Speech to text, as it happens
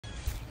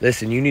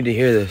Listen, you need to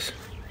hear this.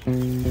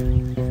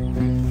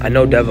 I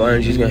know devil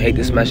energy is gonna hate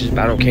this message, but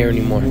I don't care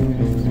anymore.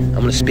 I'm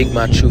gonna speak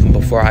my truth, and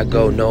before I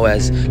go, know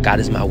as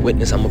God is my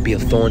witness, I'm gonna be a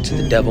thorn to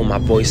the devil. My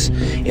voice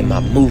and my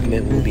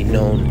movement will be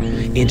known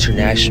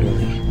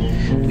internationally.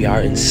 We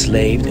are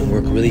enslaved and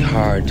work really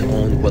hard to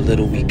own what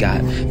little we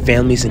got.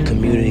 Families and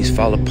communities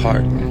fall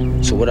apart.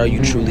 So what are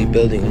you truly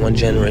building? One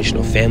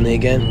generational family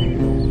again?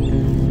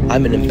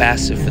 I'm an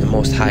ambassador for the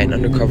Most High, an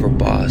undercover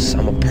boss.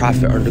 I'm a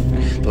prophet.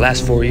 The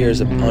last 4 years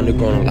I've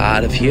undergone a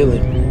lot of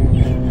healing.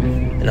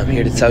 And I'm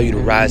here to tell you to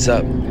rise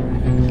up.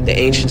 The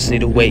ancients need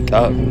to wake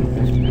up.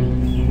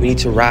 We need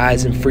to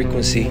rise in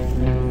frequency,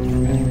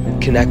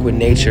 connect with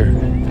nature,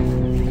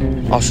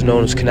 also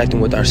known as connecting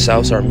with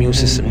ourselves. Our immune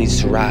system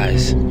needs to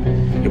rise.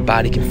 Your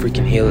body can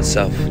freaking heal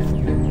itself.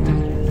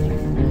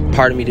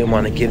 Part of me didn't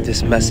want to give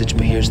this message,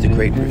 but here's the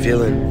great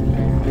revealing.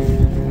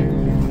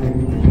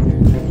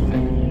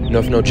 Know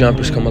if no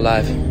jumpers come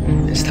alive,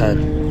 it's time.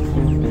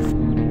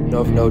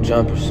 Know if no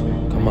jumpers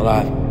come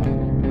alive.